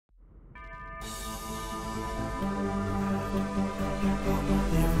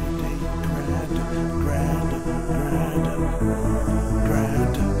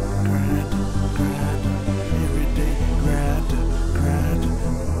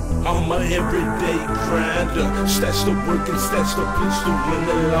I'm a everyday grinder. Stash the work and stash the pistol when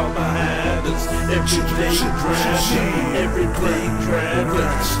the law behind us. Everyday grinder, everyday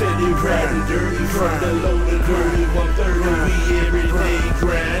grinder. Steady riding dirty from the low to dirty 130. We everyday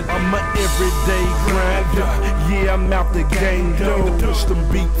grind. I'm a everyday grinder. Yeah, I'm out the game though. To push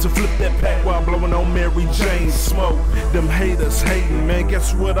them beats to flip that pack while blowing on Mary Jane smoke. Them haters hating, man.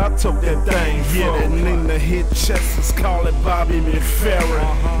 Guess what? I took that thing. Yeah, that Nina hit chest. Call it Bobby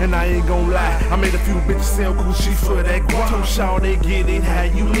McFerrin. And I ain't gon' lie, I made a few bitches sell coochie for that guap. Told y'all they get it how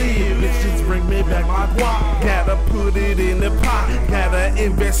you live. Bitches bring me back my guap. Gotta put it in the pot. Gotta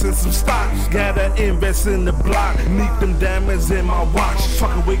invest in some stocks. Gotta invest in the block. Need them diamonds in my watch.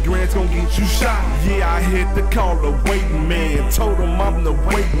 Fucking with grants gon' get you shot. Yeah, I hit the call the waiting man. Told him I'm the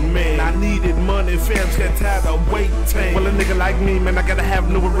waiting man. I needed money, fams got tired of waiting. Well, a nigga like me, man, I gotta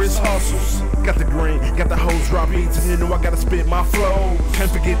have no wrist hustles. Got the green, got the hoes drop beats, and you know I gotta spit my flow. Can't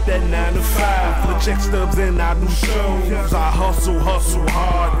forget that 9 to 5 for the check stubs and I do shows. I hustle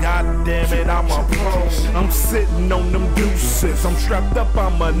hard, god damn it, I'm a pro. I'm sitting on them deuces, I'm strapped up,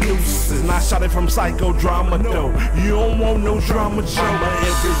 I'm a nuisance. And I shot it from psychodrama though, you don't want no drama, Joe. I'm a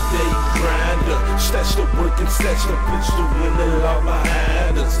everyday grinder, stash the work and stash the pistol when the law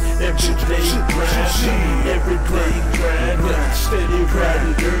behind us. Everyday grinder, everyday grinder. Steady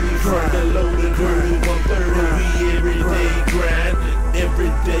riding dirty from the low to dirty 130. We everyday grind,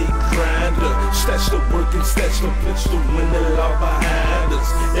 everyday grinder. Stash the work and stash the pistol when the law behind us.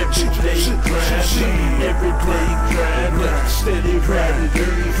 Everyday grinder, everyday grinder. Steady riding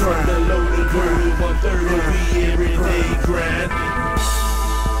dirty from the low to dirty 130. We everyday grind.